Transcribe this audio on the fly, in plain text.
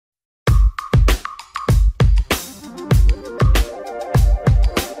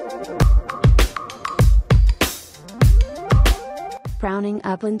Browning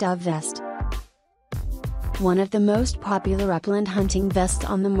Upland Dove Vest. One of the most popular upland hunting vests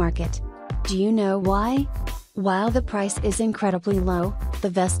on the market. Do you know why? While the price is incredibly low, the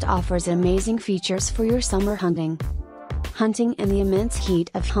vest offers amazing features for your summer hunting. Hunting in the immense heat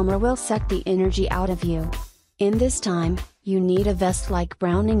of summer will suck the energy out of you. In this time, you need a vest like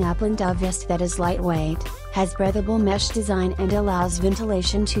Browning Upland Dove Vest that is lightweight, has breathable mesh design and allows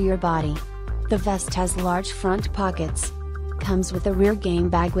ventilation to your body. The vest has large front pockets. Comes with a rear game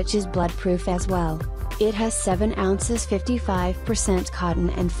bag which is bloodproof as well. It has 7 ounces 55% cotton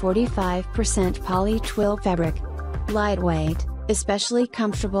and 45% poly twill fabric. Lightweight, especially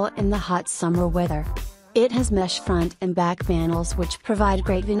comfortable in the hot summer weather. It has mesh front and back panels which provide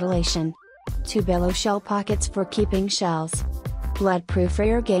great ventilation. 2 billow shell pockets for keeping shells. Bloodproof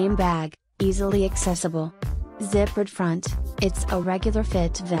rear game bag, easily accessible. Zippered front, it's a regular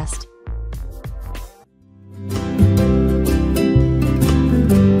fit vest.